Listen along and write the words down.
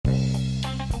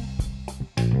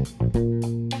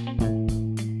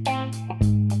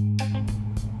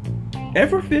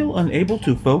Ever feel unable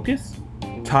to focus,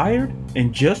 tired,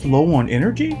 and just low on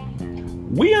energy?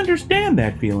 We understand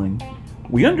that feeling.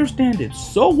 We understand it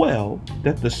so well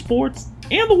that the Sports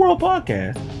and the World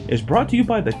podcast is brought to you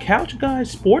by the Couch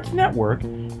Guys Sports Network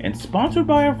and sponsored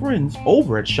by our friends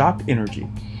over at Shocked Energy.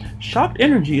 Shocked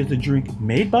Energy is a drink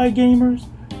made by gamers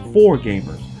for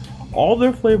gamers. All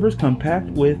their flavors come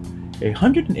packed with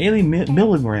 180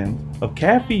 milligrams of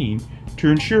caffeine to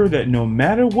ensure that no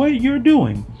matter what you're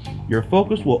doing, your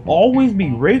focus will always be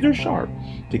razor sharp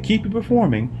to keep you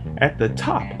performing at the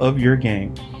top of your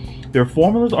game. Their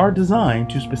formulas are designed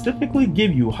to specifically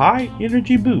give you high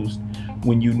energy boost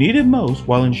when you need it most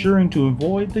while ensuring to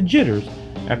avoid the jitters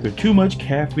after too much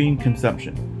caffeine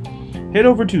consumption. Head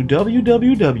over to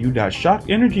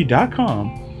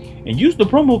www.shockedenergy.com and use the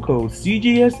promo code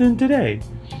CGSN today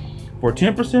for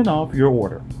 10% off your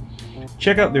order.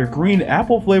 Check out their green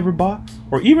apple flavored box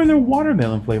or even their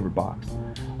watermelon flavored box.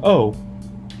 Oh,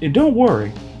 and don't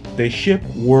worry, they ship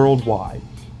worldwide.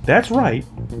 That's right,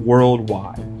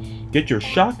 worldwide. Get your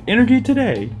Shocked Energy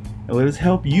today and let us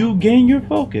help you gain your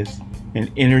focus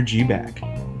and energy back.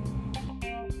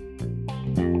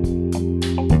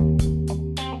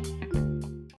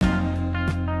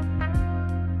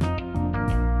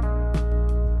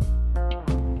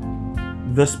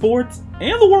 The Sports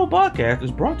and the World podcast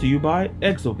is brought to you by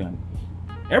Exogun.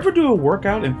 Ever do a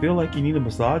workout and feel like you need a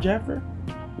massage after?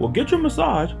 Well, get your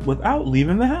massage without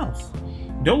leaving the house.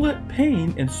 Don't let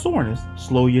pain and soreness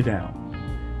slow you down.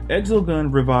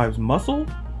 Exogun revives muscle,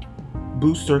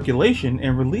 boosts circulation,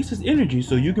 and releases energy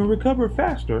so you can recover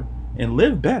faster and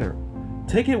live better.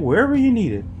 Take it wherever you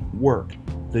need it. Work,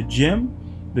 the gym,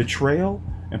 the trail,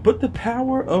 and put the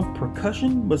power of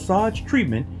percussion massage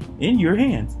treatment in your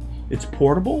hands. It's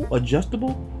portable,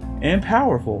 adjustable, and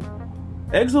powerful.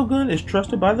 Exogun is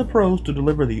trusted by the pros to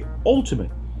deliver the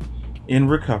ultimate in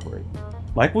recovery.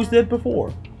 Like we said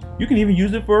before, you can even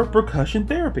use it for percussion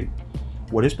therapy.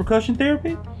 What is percussion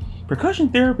therapy? Percussion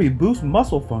therapy boosts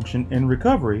muscle function and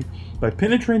recovery by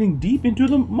penetrating deep into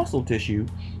the muscle tissue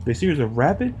with a series of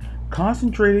rapid,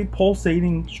 concentrated,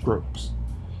 pulsating strokes.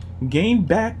 Gain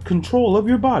back control of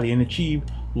your body and achieve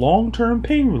long-term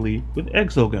pain relief with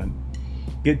Exogun.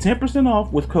 Get 10%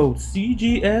 off with code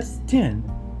CGS10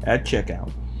 at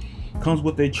checkout. Comes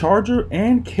with a charger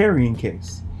and carrying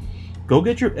case. Go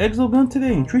get your Exogun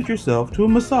today and treat yourself to a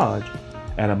massage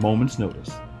at a moment's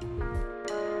notice.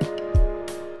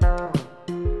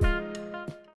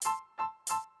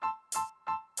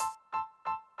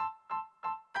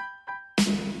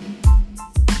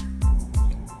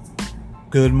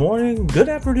 Good morning, good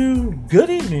afternoon,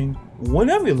 good evening,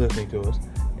 whenever you're listening to us,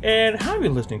 and how you're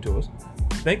listening to us.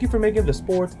 Thank you for making the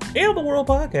Sports and the World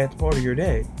podcast part of your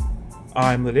day.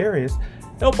 I'm Ladarius.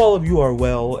 Hope all of you are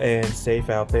well and safe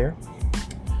out there.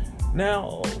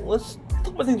 Now, let's talk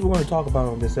about things we're going to talk about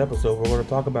on this episode. We're going to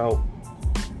talk about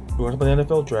the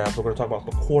NFL draft. We're going to talk about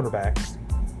the quarterbacks.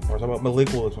 We're going to talk about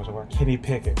Malik Willis. We're going to talk about Kenny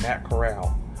Pickett, Matt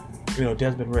Corral,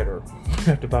 Desmond Ridder,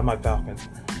 after by my Falcons.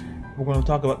 We're going to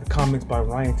talk about the comments by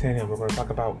Ryan Tannehill. We're going to talk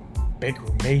about Baker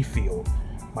Mayfield,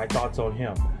 my thoughts on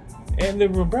him. And the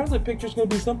Browns picture is going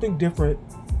to be something different,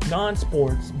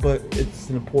 non-sports, but it's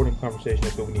an important conversation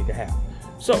that we need to have.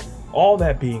 So, all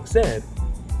that being said,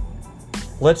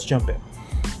 let's jump in.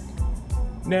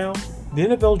 Now, the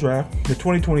NFL draft, the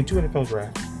 2022 NFL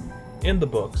draft, in the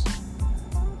books.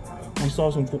 We saw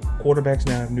some quarterbacks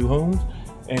now have new homes,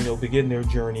 and they'll begin their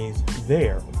journeys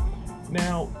there.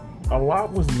 Now, a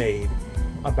lot was made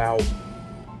about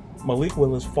Malik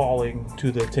Willis falling to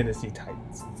the Tennessee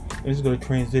Titans. And this is going to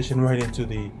transition right into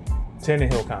the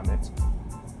Tannehill comments.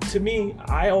 To me,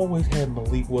 I always had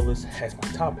Malik Willis as my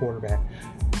top quarterback.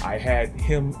 I had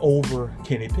him over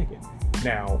Kenny Pickett.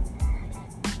 Now,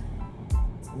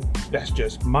 that's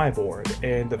just my board.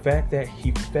 And the fact that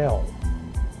he fell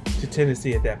to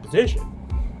Tennessee at that position,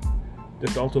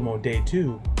 that felt him on day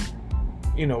 2,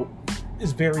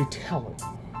 is very telling.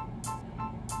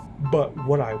 But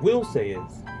what I will say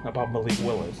is about Malik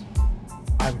Willis,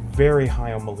 I'm very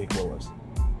high on Malik Willis.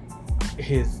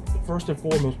 His first and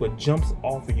foremost, what jumps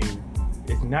off of you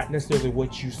is not necessarily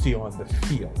what you see on the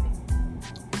field.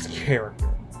 It's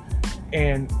character.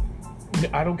 And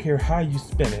I don't care how you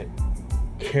spin it,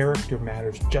 character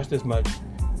matters just as much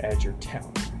as your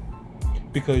talent.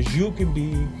 Because you can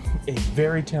be a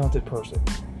very talented person,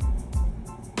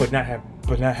 but not have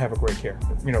a great character.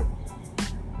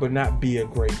 But not be a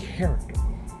great character.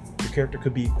 Your character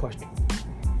could be questioned.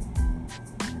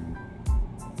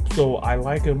 So I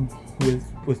like him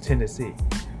with Tennessee.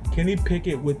 Kenny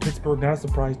Pickett with Pittsburgh, not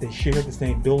surprised they share the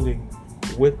same building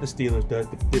with the Steelers does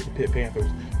the Pitt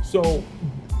Panthers. So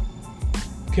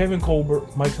Kevin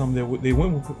Colbert, Mike Tomlin, they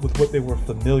went with what they were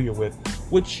familiar with,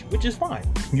 which is fine.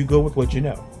 You go with what you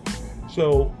know.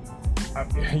 So,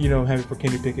 having for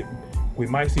Kenny Pickett, we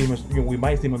might see him. We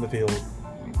might see him on the field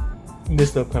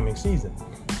this upcoming season.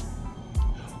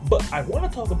 But I want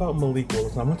to talk about Malik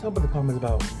Willis. I want to talk about the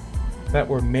comments that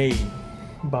were made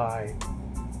by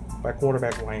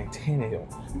quarterback Ryan Tannehill,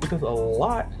 because a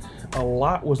lot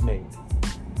was made.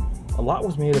 A lot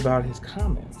was made about his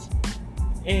comments,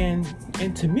 and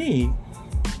to me,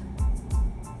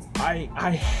 I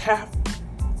have to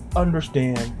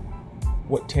understand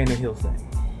what Tannehill's saying,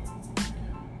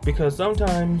 because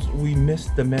sometimes we miss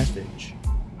the message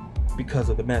because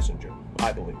of the messenger,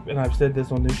 I believe, and I've said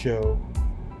this on this show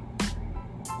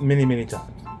many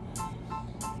times.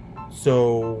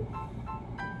 So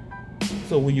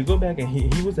when you go back and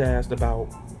he was asked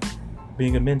about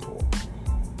being a mentor,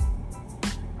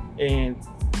 and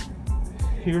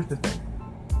here's the thing.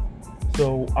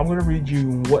 So I'm going to read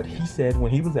you what he said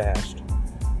when he was asked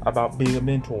about being a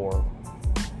mentor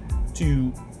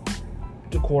to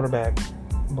quarterback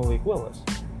Malik Willis.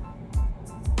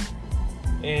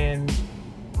 And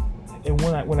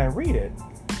when I read it,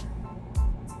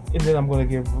 and then I'm going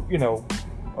to give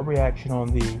a reaction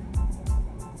on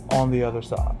the other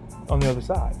side.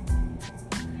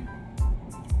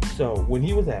 So when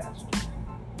he was asked,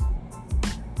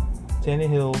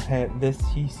 Tannehill had this.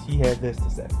 He had this to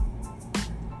say,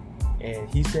 and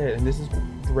he said, and this is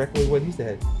directly what he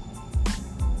said.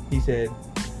 He said,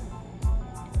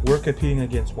 "We're competing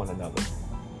against one another,"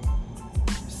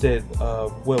 said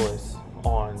Willis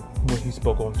when he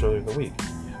spoke on earlier in the week.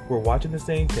 "We're watching the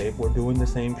same tape. We're doing the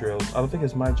same drills. I don't think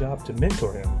it's my job to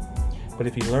mentor him, but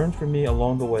if he learns from me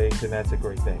along the way, then that's a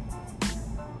great thing."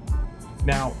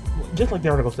 Now, just like the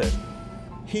article says,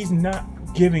 he's not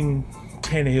giving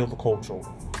Tannehill the cold shoulder.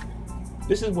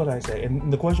 This is what I say,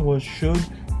 and the question was, should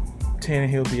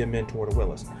Tannehill be a mentor to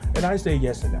Willis? And I say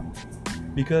yes and no,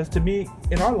 because to me,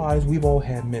 in our lives, we've all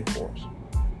had mentors.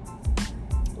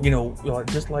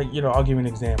 Just like I'll give you an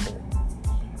example.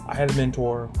 I had a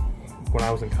mentor when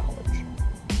I was in college,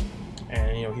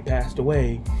 and he passed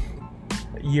away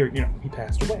a year. He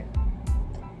passed away,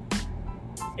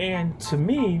 and to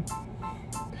me,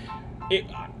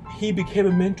 he became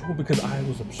a mentor because I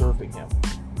was observing him,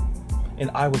 and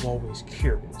I was always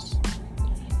curious.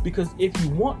 Because if you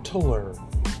want to learn,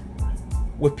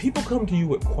 when people come to you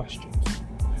with questions,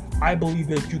 I believe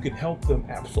that you can help them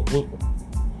absolutely.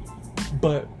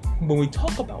 But when we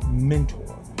talk about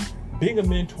mentor, being a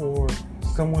mentor,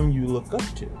 someone you look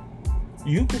up to,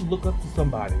 you can look up to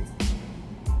somebody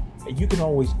and you can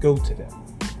always go to them.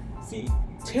 See,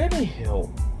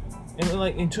 Tannehill,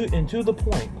 and to the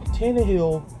point,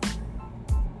 Tannehill,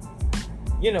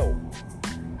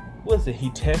 listen, he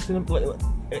texted him,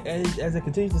 as it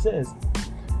continues to says,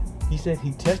 he said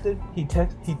he texted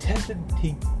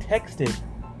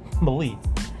Malik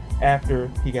after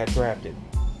he got drafted.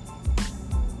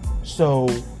 So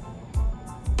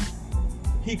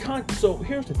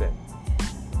here's the thing.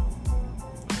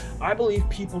 I believe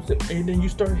people say, and then you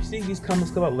start seeing these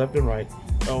comments come out left and right.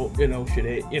 Oh,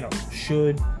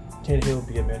 should Tannehill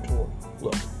be a mentor?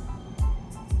 Look,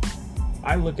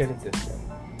 I look at it this way.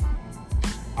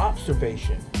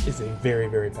 Observation is a very,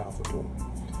 very powerful tool.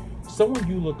 Someone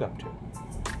you look up to.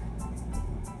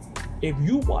 If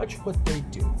you watch what they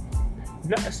do,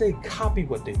 not to say copy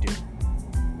what they do,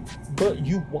 but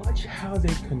you watch how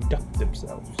they conduct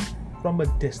themselves from a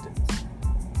distance.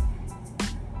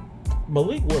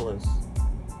 Malik Willis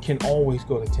can always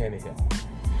go to Tannehill.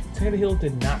 Tannehill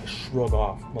did not shrug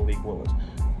off Malik Willis,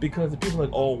 because the people are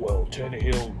like, oh, well,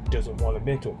 Tannehill doesn't want to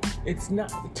mentor. It's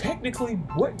not. Technically,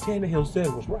 what Tannehill said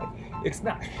was right. It's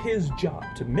not his job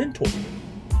to mentor him.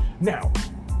 Now,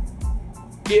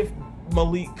 if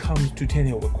Malik comes to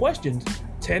Tannehill with questions,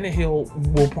 Tannehill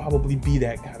will probably be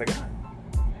that kind of guy.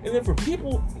 And then for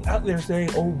people out there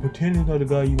saying, oh, but Tannehill's not the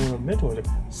guy you want to mentor,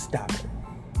 stop it.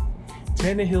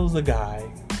 Tannehill's a guy,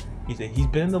 he's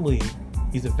been in the league,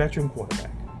 he's a veteran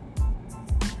quarterback.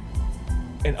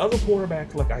 And other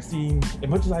quarterbacks, like I see, as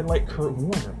much as I like Kurt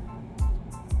Warner,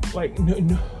 like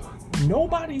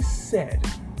nobody said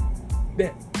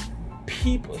that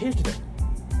people. Here's the thing: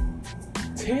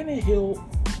 Tannehill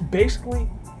basically,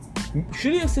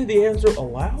 should he have said the answer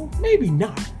aloud? Maybe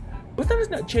not, but that does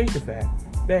not change the fact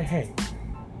that hey,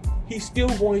 he's still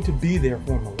going to be there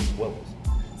for Malik Willis.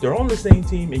 They're on the same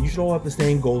team, and you should all have the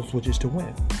same goals, which is to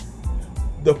win.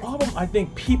 The problem, I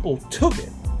think, people took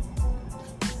it.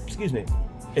 Excuse me.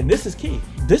 And this is key.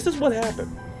 This is what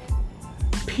happened.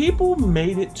 People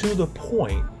made it to the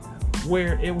point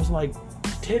where it was like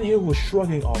Tannehill was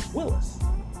shrugging off Willis.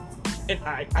 And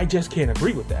I just can't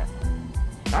agree with that.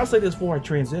 I'll say this before I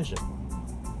transition.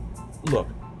 Look,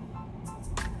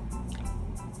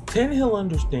 Tannehill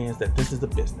understands that this is a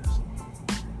business.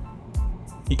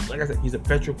 Like I said, he's a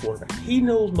veteran quarterback. He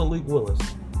knows Malik Willis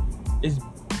is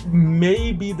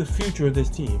maybe the future of this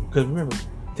team. Because remember,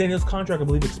 Tannehill's contract, I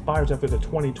believe, expires after the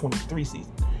 2023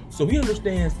 season. So he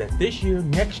understands that this year,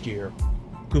 next year,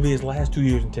 could be his last 2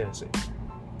 years in Tennessee.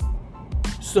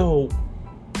 So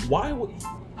why would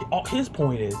his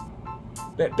point is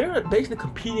that they're basically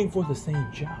competing for the same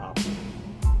job.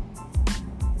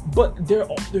 But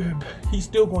he's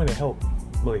still going to help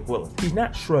Malik Willis. He's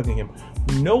not shrugging him.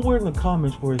 Nowhere in the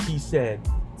comments where he said,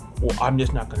 well, I'm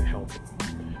just not going to help him.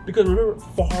 Because remember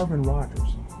Favre and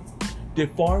Rodgers.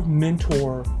 Did Favre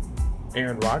mentor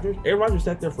Aaron Rodgers? Aaron Rodgers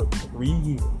sat there for 3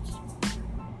 years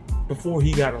before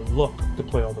he got a look to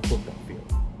play on the football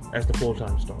field as the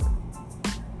full-time starter.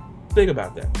 Think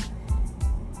about that.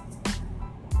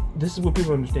 This is what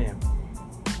people understand.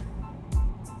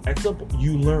 At some point,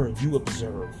 you learn, you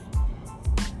observe.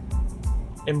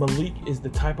 And Malik is the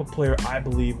type of player I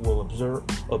believe will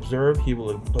observe, he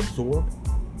will absorb.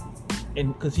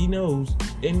 And because he knows,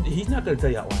 and he's not going to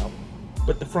tell you out loud,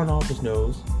 but the front office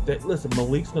knows that, listen,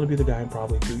 Malik's going to be the guy in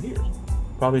probably 2 years,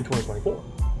 probably in 2024.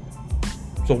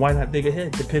 So why not think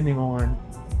ahead, depending on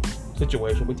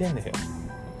situation with Tannehill?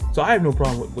 So I have no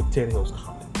problem with Tannehill's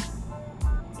comment.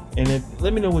 And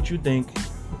let me know what you think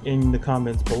in the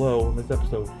comments below in this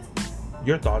episode.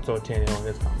 Your thoughts on Tannehill in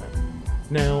this comment.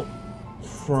 Now,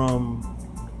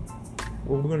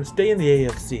 we're going to stay in the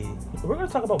AFC. We're going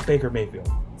to talk about Baker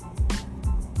Mayfield.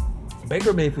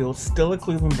 Baker Mayfield still a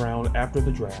Cleveland Brown after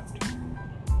the draft,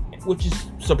 which is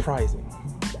surprising.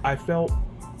 I felt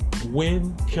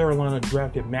when Carolina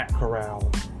drafted Matt Corral,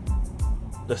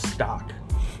 the stock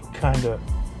kind of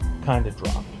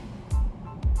dropped.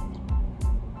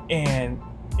 And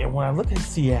when I look at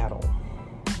Seattle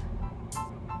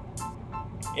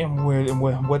and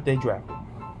what they drafted,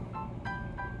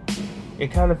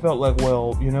 it kind of felt like,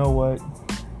 well, you know what?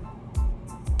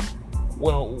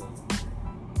 Well,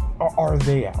 are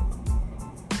they out?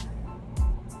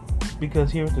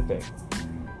 Because here's the thing.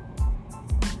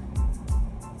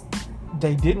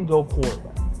 They didn't go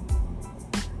quarterback.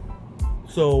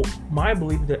 So my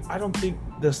belief is that I don't think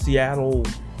the Seattle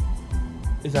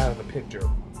is out of the picture.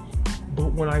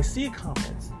 But when I see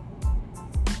comments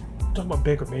talking about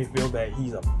Baker Mayfield, that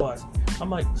he's a bust,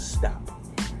 I'm like, stop.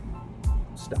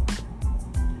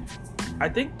 I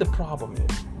think the problem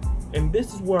is, and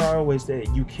this is where I always say,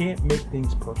 you can't make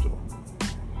things personal.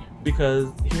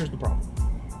 Because here's the problem.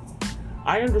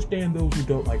 I understand those who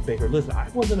don't like Baker. Listen, I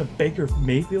wasn't a Baker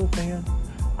Mayfield fan.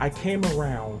 I came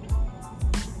around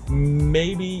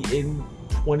maybe in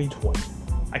 2020.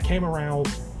 I came around,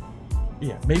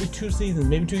 maybe 2 seasons,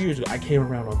 maybe 2 years ago, I came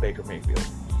around on Baker Mayfield.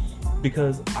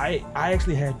 Because I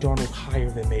actually had Darnold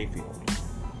higher than Mayfield.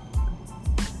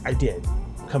 I did,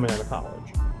 coming out of college.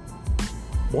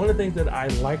 One of the things that I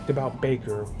liked about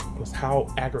Baker was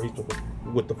how accurate he was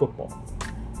with the football.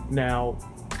 Now,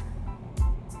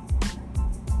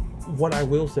 what I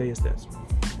will say is this.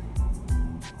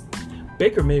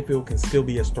 Baker Mayfield can still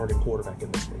be a starting quarterback in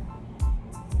this league.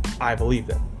 I believe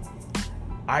that.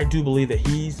 I do believe that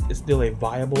he's still a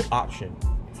viable option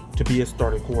to be a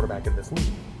starting quarterback in this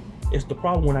league. It's the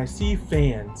problem when I see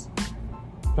fans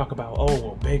talk about, oh,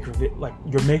 well, Baker, like,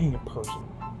 you're making it personal.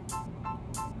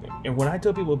 And when I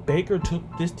tell people Baker took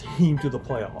this team to the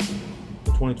playoffs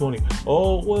in 2020,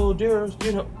 oh, well, Darius,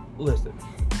 listen.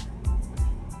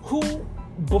 Who,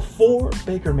 before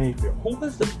Baker Mayfield, who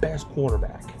was the best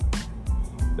quarterback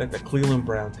that the Cleveland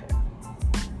Browns had?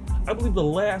 I believe the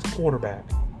last quarterback,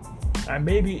 I'm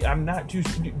not too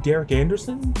sure, Derek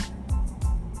Anderson?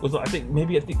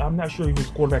 I'm not sure he was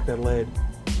the quarterback that led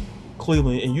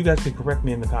Cleveland, and you guys can correct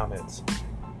me in the comments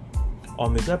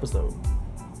on this episode.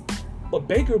 But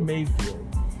Baker Mayfield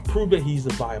proved that he's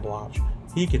a viable option.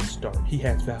 He can start. He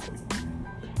has value.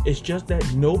 It's just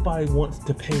that nobody wants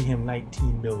to pay him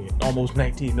almost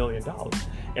 $19 million.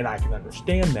 And I can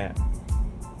understand that.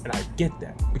 And I get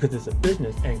that because it's a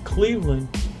business. And Cleveland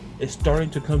is starting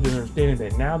to come to an understanding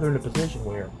that now they're in a position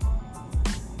where,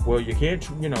 well, you can't,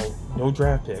 no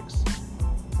draft picks.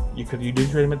 You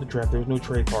didn't trade him at the draft. There was no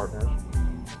trade partners.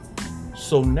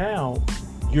 So now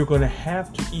you're going to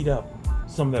have to eat up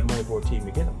some of that money for a team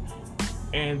to get him.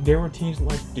 And there were teams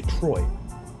like Detroit.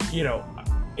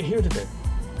 Here's the thing.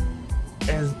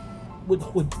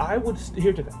 I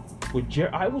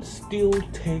would still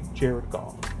take Jared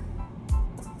Goff.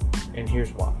 And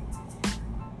here's why.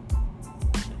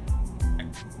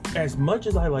 As much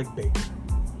as I like Baker,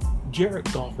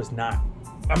 Jared Goff is not.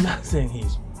 I'm not saying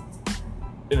he's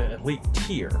in an elite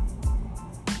tier,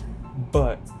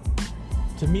 but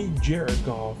to me, Jared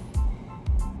Goff,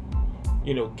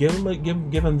 give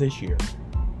him this year.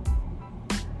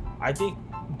 I think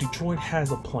Detroit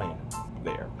has a plan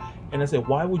there. And I said,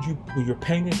 why would you, when you're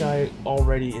paying a guy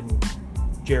already in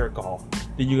Jared Goff,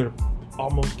 then you're going to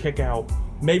almost kick out,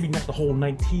 maybe not the whole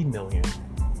 $19 million,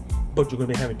 but you're going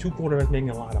to be having two quarterbacks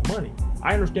making a lot of money.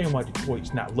 I understand why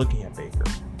Detroit's not looking at Baker.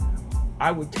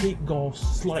 I would take Goff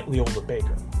slightly over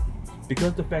Baker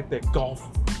because the fact that Goff,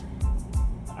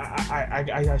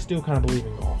 I still kind of believe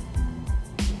in Goff.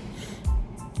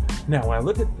 Now, when I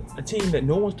look at a team that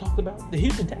no one's talked about, the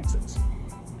Houston Texans.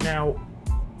 Now,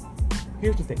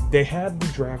 here's the thing. They have the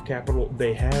draft capital.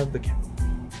 They have the cap.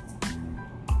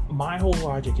 My whole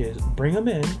logic is bring them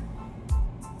in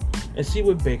and see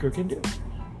what Baker can do.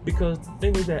 Because the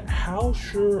thing is that how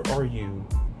sure are you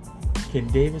can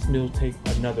Davis Mills take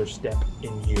another step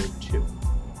in year 2?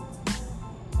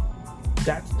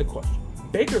 That's the question.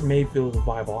 Baker Mayfield is a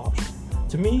viable option.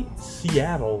 To me,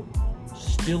 Seattle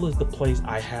still is the place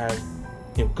I have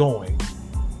him going.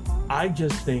 I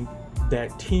just think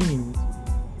that teams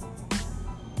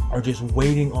are just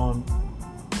waiting on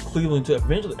Cleveland to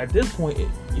eventually, at this point,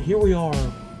 here we are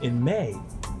in May.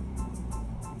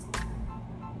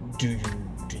 Do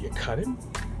you cut him?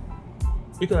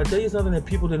 Because I tell you something that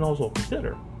people didn't also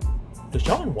consider.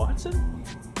 Deshaun Watson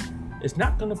is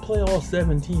not going to play all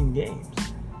 17 games.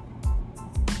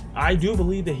 I do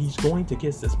believe that he's going to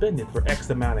get suspended for X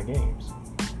amount of games.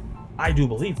 I do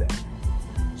believe that.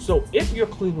 So if you're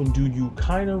Cleveland, do you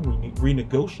kind of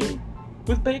renegotiate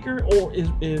with Baker, or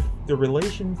if the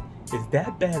relations is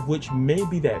that bad, which may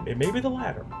be that, it may be the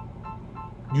latter,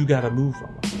 you got to move from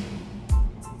him.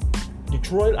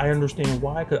 Detroit, I understand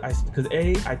why, because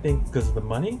I think because of the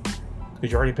money,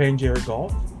 because you're already paying Jared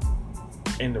Goff,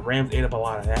 and the Rams ate up a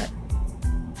lot of that,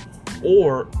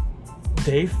 or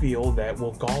they feel that,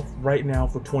 well, Goff right now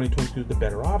for 2022 is the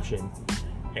better option,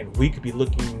 and we could be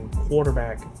looking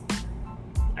quarterback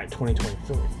at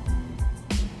 2023.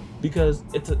 Because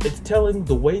it's telling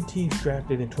the way teams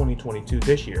drafted in 2022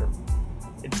 this year,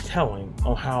 it's telling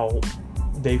on how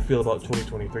they feel about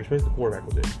 2023, especially the quarterback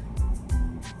was in.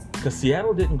 Because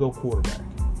Seattle didn't go quarterback.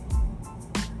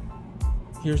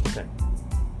 Here's the thing.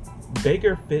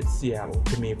 Baker fits Seattle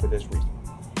to me for this reason.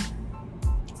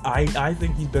 I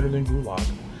think he's better than Drew Lock.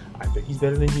 I think he's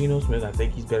better than Geno Smith. I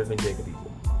think he's better than Jacob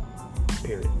Eason.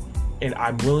 Period. And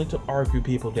I'm willing to argue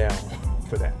people down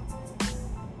for that.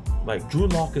 Like, Drew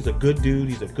Lock is a good dude.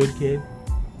 He's a good kid.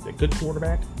 He's a good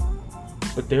quarterback.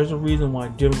 But there's a reason why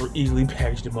Denver easily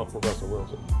packaged him up for Russell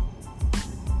Wilson.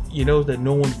 You know that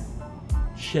no one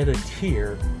shed a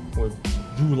tear when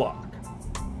Drew Lock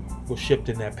was shipped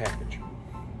in that package.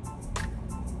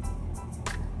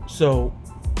 So,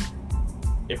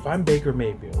 if I'm Baker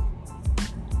Mayfield,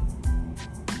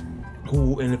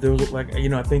 and if there was, like,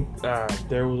 I think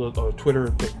there was a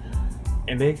Twitter,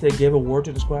 and they gave a word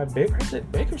to describe Baker. I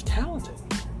said, Baker's talented.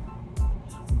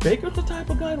 Baker's the type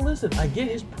of guy, listen, I get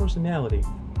his personality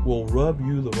will rub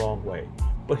you the wrong way,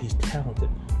 but he's talented.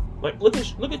 Like, look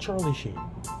at Charlie Sheen.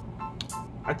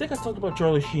 I think I talked about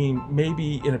Charlie Sheen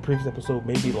maybe in a previous episode,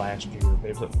 maybe last year,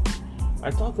 maybe something. I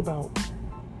talked about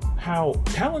how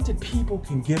talented people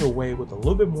can get away with a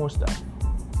little bit more stuff.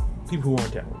 People who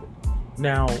aren't talented.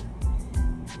 Now,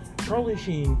 Charlie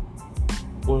Sheen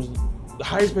was the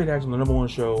highest paid actor on the #1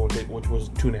 show, which was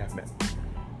 2.5 Men.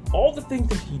 All the things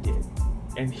that he did,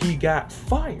 and he got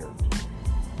fired.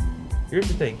 Here's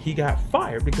the thing, he got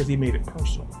fired because he made it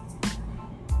personal.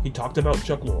 He talked about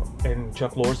Chuck Lorre, and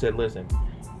Chuck Lorre said, listen,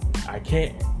 I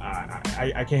can't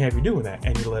have you doing that,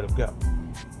 and he let him go.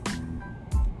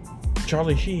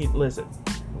 Charlie Sheen, listen,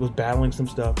 was battling some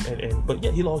stuff, but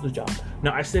yeah, he lost his job.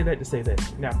 Now, I say that to say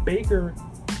this. Now, Baker,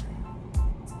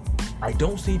 I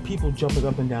don't see people jumping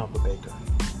up and down for Baker.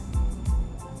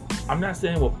 I'm not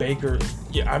saying what Baker is.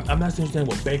 Yeah, I'm not saying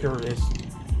what Baker is.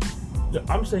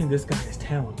 I'm saying this guy is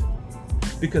talented.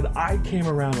 Because I came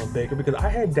around on Baker because I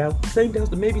had same doubts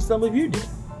that maybe some of you did.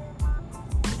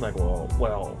 It's like, well,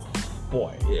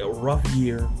 boy, a rough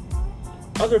year.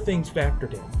 Other things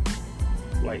factored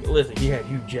in. Like, listen, he had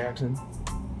Hugh Jackson.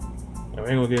 I ain't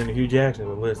gonna get into Hugh Jackson,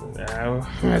 but listen,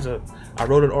 I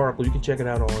wrote an article. You can check it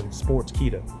out on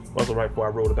Sportskeeda. Also, right before I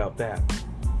wrote about that.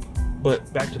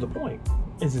 But back to the point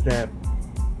is that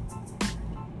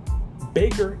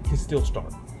Baker can still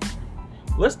start.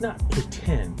 Let's not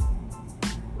pretend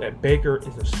that Baker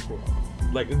is a scrub.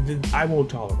 Like, I won't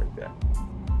tolerate that.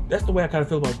 That's the way I kind of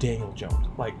feel about Daniel Jones.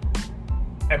 Like,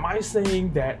 am I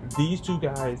saying that these two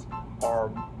guys are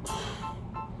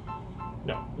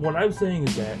Now, what I'm saying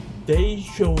is that they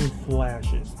showed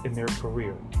flashes in their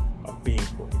career of being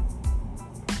great.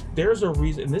 There's a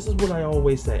reason, and this is what I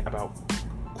always say about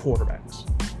quarterbacks.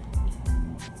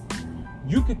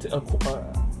 You could a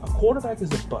quarterback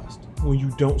is a bust when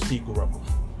you don't see growth.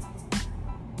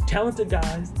 Talented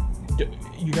guys,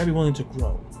 you gotta be willing to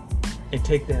grow and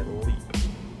take that leap.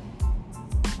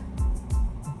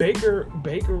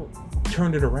 Baker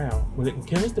turned it around when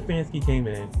Kevin Stefanski came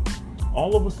in.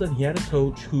 All of a sudden, he had a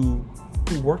coach who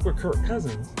worked with Kirk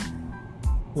Cousins,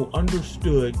 who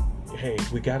understood, hey,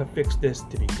 we got to fix this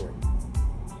to be great.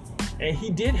 And he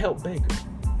did help Baker.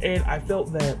 And I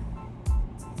felt that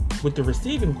with the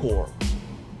receiving core,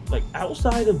 like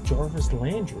outside of Jarvis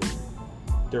Landry,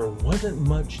 there wasn't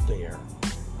much there.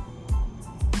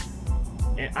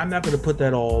 And I'm not going to put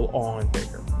that all on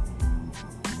Baker.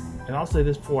 And I'll say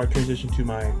this before I transition to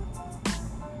my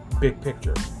big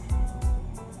picture.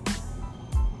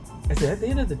 I said, at the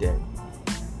end of the day,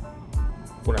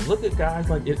 when I look at guys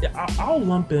like it, I'll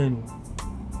lump in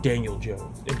Daniel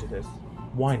Jones into this.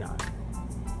 Why not?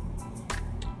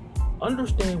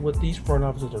 Understand what these front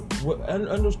offices are.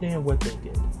 Understand what they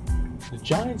did. The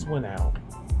Giants went out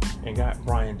and got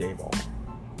Brian Daboll.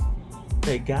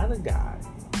 They got a guy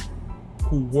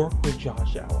who worked with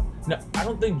Josh Allen. Now, I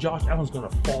don't think Josh Allen's going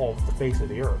to fall off the face of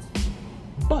the earth,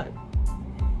 but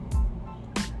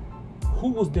who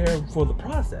was there for the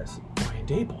process? Brian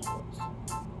Daboll was.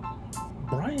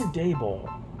 Brian Daboll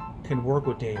can work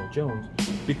with Daniel Jones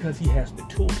because he has the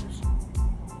tools.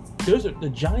 The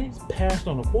Giants passed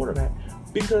on a quarterback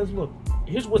because, look,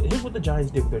 here's what the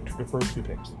Giants did with their first 2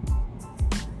 picks.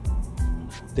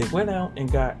 They went out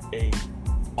and got a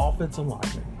offensive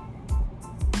lineman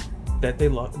that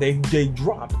they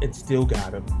dropped and still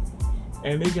got him,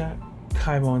 and they got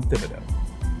Kayvon Thibodeau.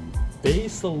 They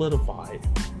solidified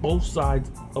both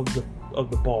sides of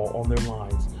the ball on their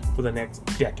lines for the next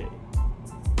decade.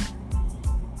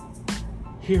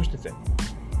 Here's the thing.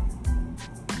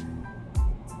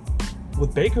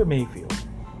 With Baker Mayfield,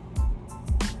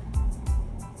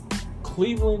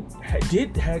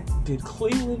 did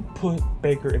Cleveland put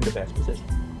Baker in the best position?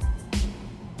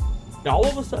 Now all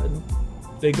of a sudden,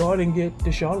 they go out and get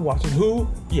Deshaun Watson, who,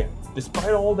 yeah,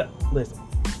 despite all that, listen,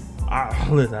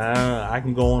 I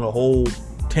can go on a whole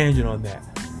tangent on that.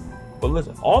 But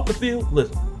listen, off the field,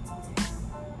 listen,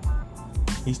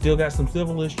 he still got some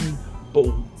civil issues, but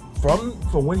from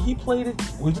when he played it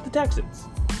with the Texans,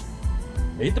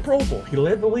 made the Pro Bowl, he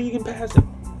led the league in passing.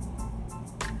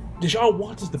 Deshaun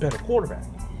Watson's the better quarterback.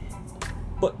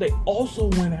 But they also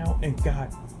went out and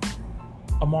got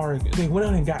Amari. They went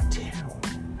out and got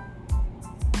talent.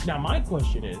 Now my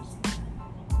question is,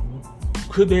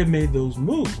 could they have made those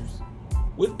moves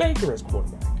with Baker as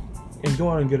quarterback and go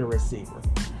out and get a receiver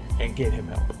and get him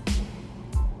help?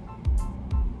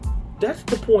 That's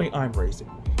the point I'm raising.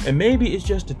 And maybe it's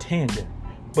just a tangent,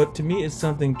 but to me it's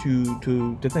something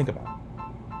to think about.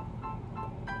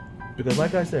 Because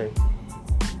like I said,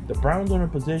 the Browns are in a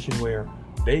position where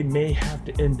they may have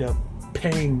to end up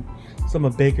paying some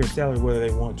of Baker's salary whether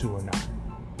they want to or not.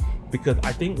 Because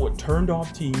I think what turned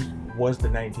off teams was the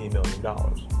 $19 million.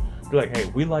 They're like,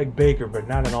 hey, we like Baker, but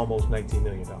not at almost $19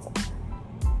 million.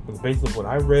 Based on what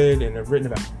I read and have written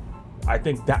about, I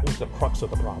think that was the crux of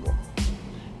the problem.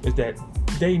 Is that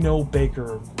they know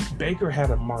Baker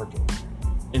had a market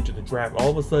into the draft.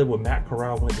 All of a sudden, when Matt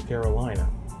Corral went to Carolina,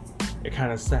 it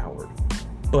kind of soured.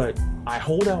 But I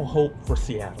hold out hope for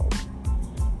Seattle.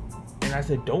 And I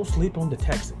said, don't sleep on the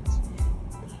Texans.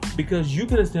 Because you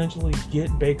could essentially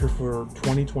get Baker for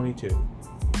 2022.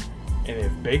 And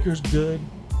if Baker's good,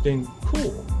 then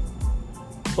cool.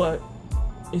 But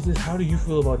how do you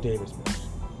feel about Davis Mills?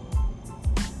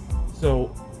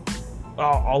 So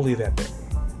I'll leave that there.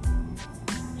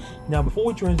 Now, before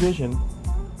we transition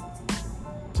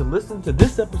to listen to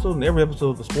this episode and every episode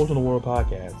of the Sports in the World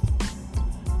podcast,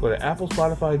 go to Apple,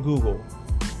 Spotify, Google,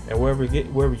 and wherever you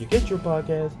get your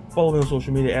podcast. Follow me on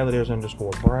social media at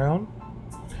 @Ladarius_Brown.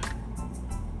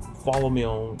 Follow me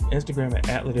on Instagram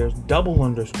at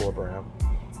 @Ladarius_Brown.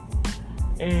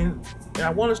 And I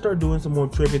want to start doing some more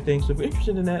trivia things. So if you're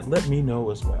interested in that, let me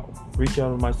know as well. Reach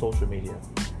out on my social media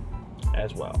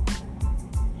as well.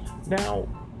 Now,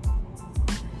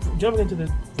 jumping into this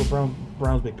for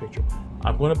Brown's big picture,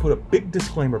 I'm going to put a big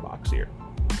disclaimer box here.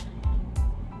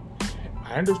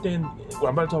 I understand what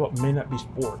I'm about to talk about may not be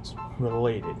sports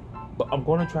related, but I'm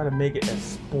going to try to make it as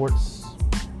sports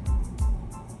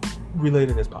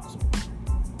related as possible.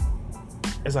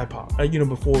 As I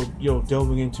before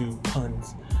delving into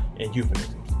puns and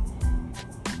euphemisms.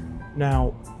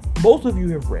 Now, most of you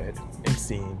have read and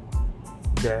seen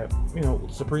that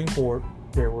Supreme Court,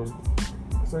 there was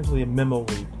essentially a memo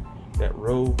leaked that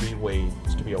Roe v. Wade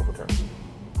is to be overturned.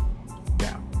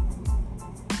 Now,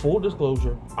 full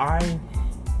disclosure, I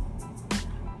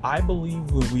believe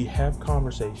when we have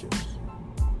conversations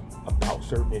about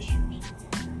certain issues,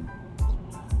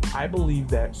 I believe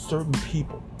that certain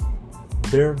people,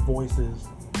 their voices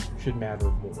should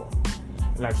matter more.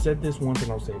 And I've said this once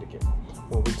and I'll say it again.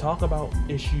 When we talk about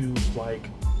issues like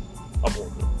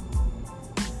abortion,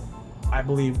 I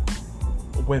believe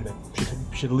women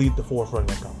should lead the forefront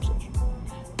of that conversation.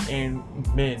 And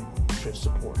men should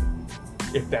support it.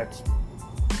 If that's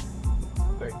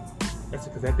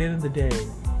because at the end of the day,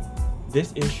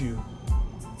 this issue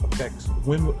affects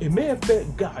women. It may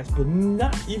affect guys, but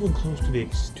not even close to the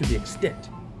extent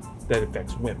that it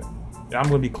affects women. And I'm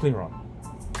going to be clear on it.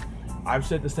 I've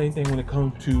said the same thing when it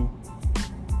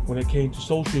came to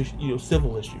social,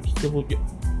 civil issues.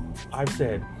 I've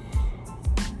said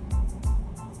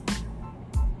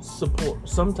support.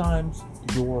 Sometimes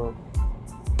your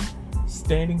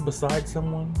standing beside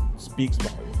someone speaks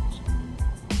volumes,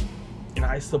 and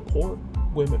I support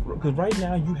women because right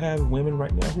now you have women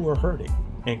right now who are hurting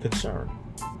and concerned.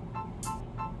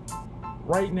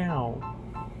 Right now,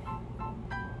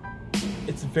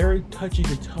 it's very touchy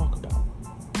to talk about.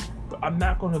 But I'm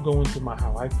not going to go into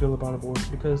how I feel about abortion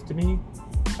because to me,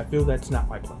 I feel that's not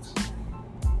my place.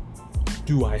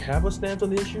 Do I have a stance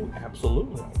on the issue?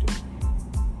 Absolutely, I do.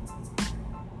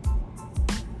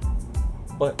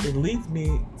 But it leads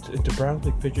me to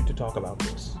Brownswick Picture to talk about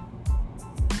this.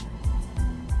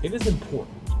 It is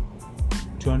important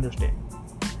to understand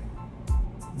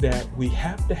that we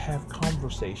have to have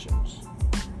conversations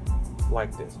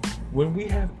like this. When we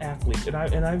have athletes, and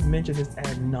I've mentioned this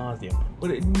ad nauseum, but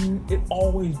it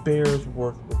always bears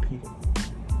worth repeating.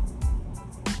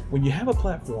 When you have a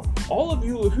platform, all of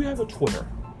you, if you have a Twitter,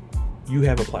 you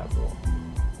have a platform.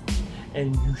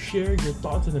 And you share your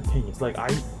thoughts and opinions. Like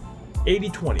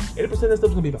 80-20. 80% of the stuff is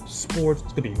going to be about sports.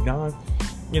 It's going to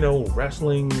be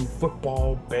wrestling,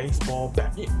 football, baseball,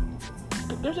 but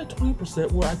there's a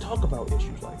 20% where I talk about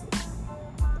issues like this.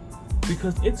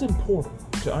 Because it's important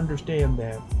to understand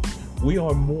that we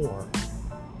are more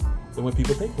than what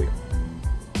people think we are.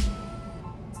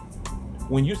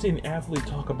 When you see an athlete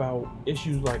talk about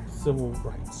issues like civil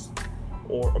rights,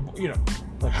 or,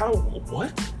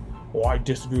 what? Or I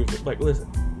disagree with it. Like, listen,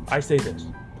 I say this.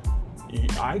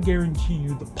 I guarantee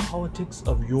you the politics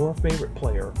of your favorite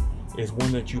player is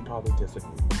one that you probably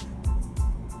disagree with.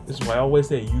 This is why I always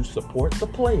say you support the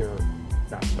player,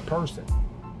 not the person.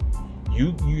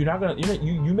 You're not gonna,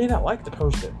 you may not like the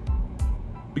person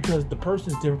because the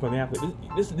person is different from the athlete.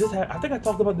 I think I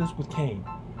talked about this with Kane.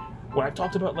 When I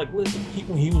talked about,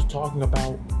 when he was talking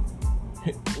about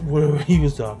whatever he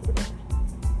was talking about.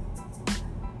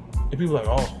 And people are like,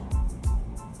 oh,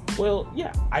 well,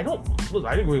 yeah, I didn't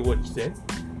agree with what he said,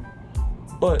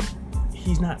 but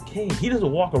he's not Kane. He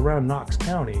doesn't walk around Knox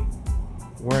County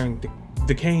wearing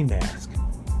the Kane mask.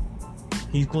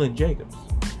 He's Glenn Jacobs.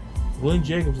 Glenn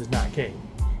Jacobs is not Kane.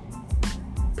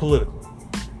 Politically.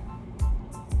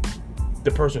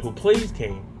 The person who plays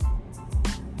Kane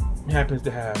happens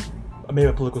to have maybe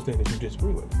a political stand that you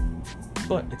disagree with.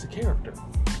 But it's a character.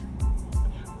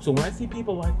 So when I see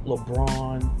people like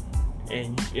LeBron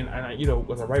and I,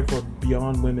 as I write for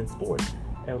Beyond Women's Sports,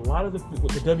 and a lot of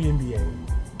what the WNBA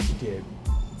did,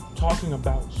 talking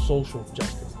about social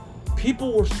justice,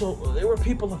 people were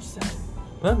upset.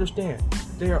 But understand,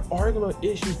 they are arguing about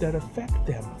issues that affect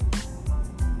them.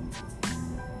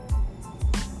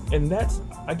 And that's,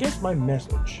 I guess, my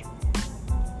message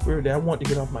that I want to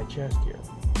get off my chest here,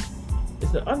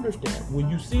 is to understand, when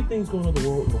you see things going on in the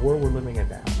world we're living in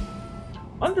now,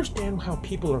 understand how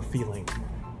people are feeling.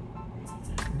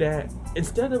 That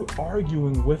instead of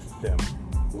arguing with them,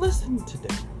 listen to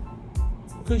them.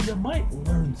 Because you might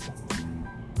learn something.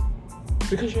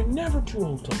 Because you're never too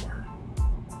old to learn.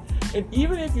 And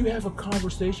even if you have a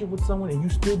conversation with someone and you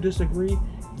still disagree,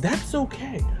 that's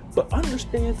okay. But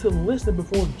understand to listen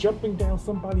before jumping down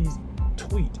somebody's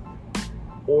tweet,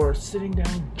 or sitting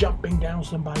down, jumping down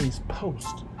somebody's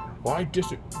post, or I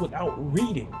disagree without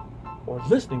reading or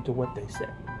listening to what they say.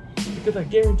 Because I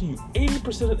guarantee you,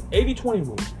 80-20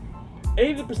 rule,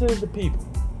 80% of the people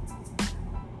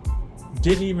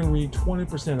didn't even read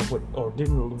 20% of or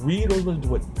didn't read or listen to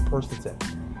what the person said.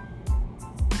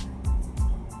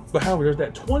 But however, there's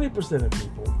that 20% of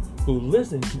people who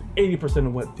listen to 80%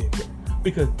 of what they say,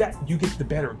 because that you get the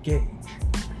better gauge.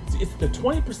 See, it's the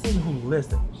 20% who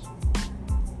listens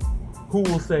who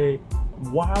will say,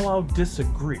 while I'll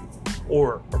disagree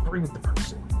or agree with the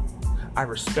person, I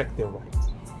respect their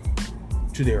rights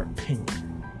to their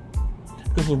opinion.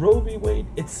 Because with Roe v. Wade,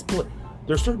 it's split.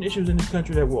 There's certain issues in this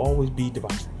country that will always be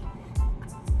divisive.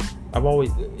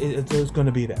 It's going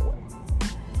to be that way.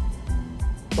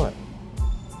 But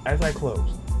as I close,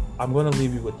 I'm going to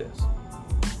leave you with this.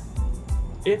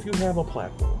 If you have a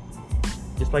platform,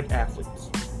 just like athletes,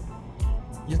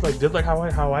 just like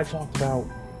how I talked about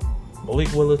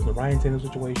Malik Willis and the Ryan Tannehill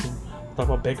situation, talk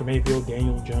about Baker Mayfield,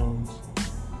 Daniel Jones.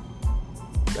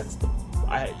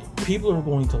 People are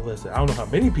going to listen. I don't know how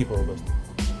many people are listening,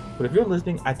 but if you're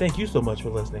listening, I thank you so much for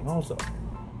listening also.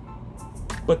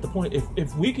 But the point,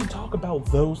 if we can talk about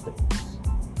those things,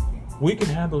 we can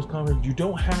have those conversations. You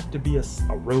don't have to be a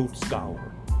Rhodes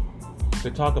Scholar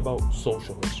to talk about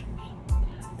social issues.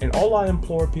 And all I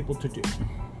implore people to do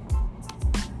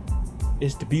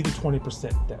is to be the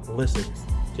 20% that listens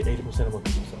to 80% of what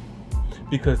people say.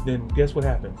 Because then guess what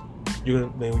happens?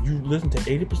 When you listen to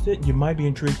 80%, you might be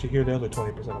intrigued to hear the other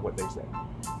 20% of what they say.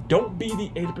 Don't be the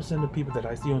 80% of people that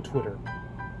I see on Twitter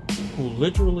who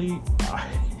literally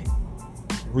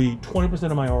read 20%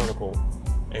 of my article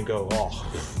and go,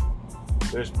 oh,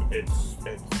 it's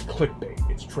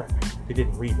clickbait, it's trash. They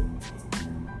didn't read it.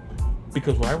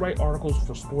 Because when I write articles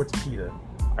for Sportskeeda,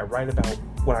 I write about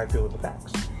what I feel are the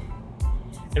facts.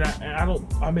 And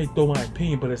I may throw my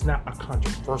opinion, but it's not a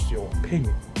controversial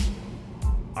opinion.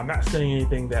 I'm not saying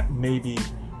anything that maybe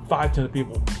 5-10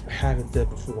 people haven't said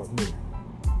before me.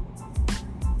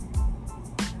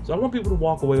 So I want people to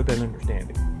walk away with that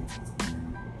understanding.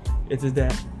 It's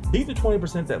that be the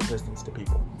 20% that listens to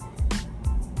people.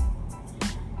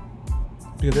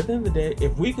 Because at the end of the day,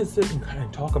 if we can sit and kind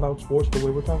of talk about sports the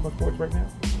way we're talking about sports right now,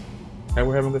 and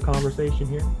we're having a conversation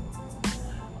here,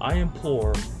 I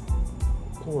implore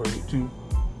you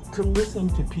to listen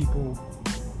to people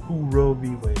who Roe v.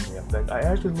 Wade may affect. I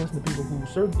actually listen to people who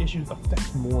certain issues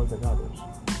affect more than others.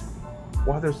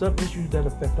 While there's some issues that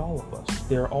affect all of us,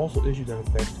 there are also issues that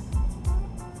affect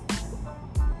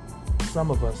some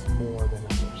of us more than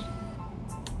others.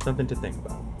 Something to think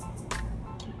about.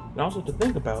 And also to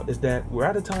think about is that we're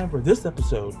out of time for this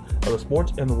episode of the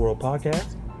Sports and the World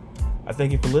podcast. I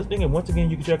thank you for listening, and once again,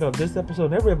 you can check out this episode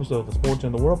and every episode of the Sports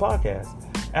and the World podcast,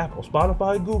 Apple,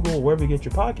 Spotify, Google, wherever you get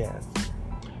your podcasts.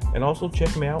 And also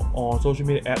check me out on social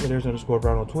media at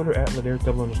Ladarius_Brown on Twitter, at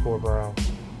Ladarius_Brown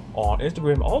on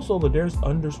Instagram, also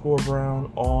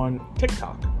Ladarius_Brown on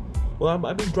TikTok. Well,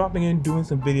 I've been dropping in, doing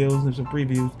some videos and some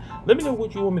previews. Let me know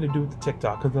what you want me to do with the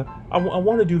TikTok, because I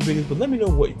want to do videos, but let me know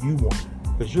what you want,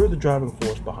 because you're the driving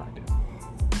force behind it.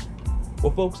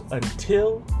 Well, folks,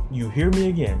 until you hear me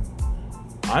again,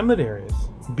 I'm Ladarius.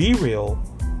 Be real,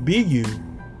 be you,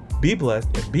 be blessed,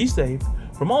 and be safe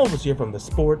from all of us here from the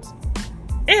Sports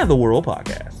and the World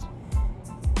podcast.